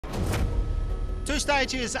2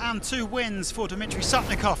 stages and 2 wins for Dmitry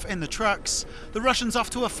SOTNIKOV in the trucks. The Russian's off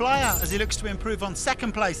to a flyer as he looks to improve on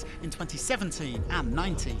 2nd place in 2017 and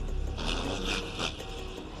 19.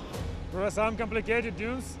 There were some complicated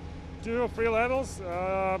dunes, 2 or 3 levels,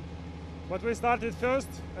 but we started first,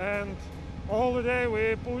 and all the day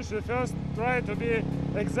we pushed the first, tried to be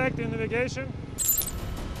exact in navigation.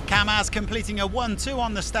 KAMAZ completing a 1-2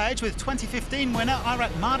 on the stage with 2015 winner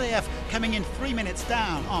AIRAT MARDEEV coming in 3 minutes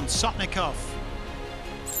down on SOTNIKOV.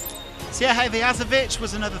 SIARHEI VIAZOVICH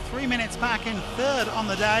was another 3 minutes back in 3rd on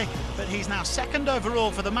the day, but he's now 2nd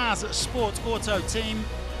overall for the MAZ-SPORTAUTO team.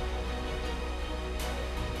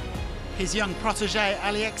 His young protege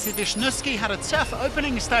Alexei Wisniewski had a tough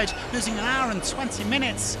opening stage, losing 1 hour and 20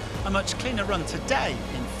 minutes. A much cleaner run today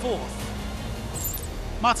in 4th.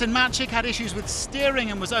 Martin Matchik had issues with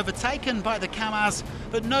steering and was overtaken by the KAMAZ,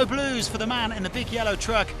 but no blues for the man in the big yellow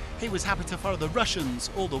truck. He was happy to follow the Russians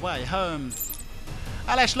all the way home.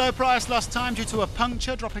 Aleš Lowprice lost time due to a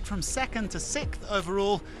puncture, dropping from 2nd to 6th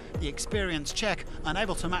overall. The experienced Czech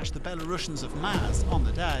unable to match the Belarusians of MAZ on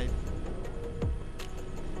the day.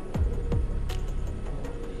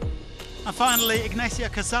 And finally, Ignacio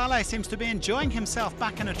Casale seems to be enjoying himself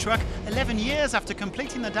back in a truck 11 years after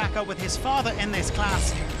completing the Dakar with his father in this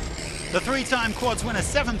class. The 3-time quads winner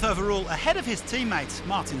 7th overall ahead of his teammate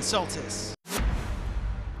Martin Soltis.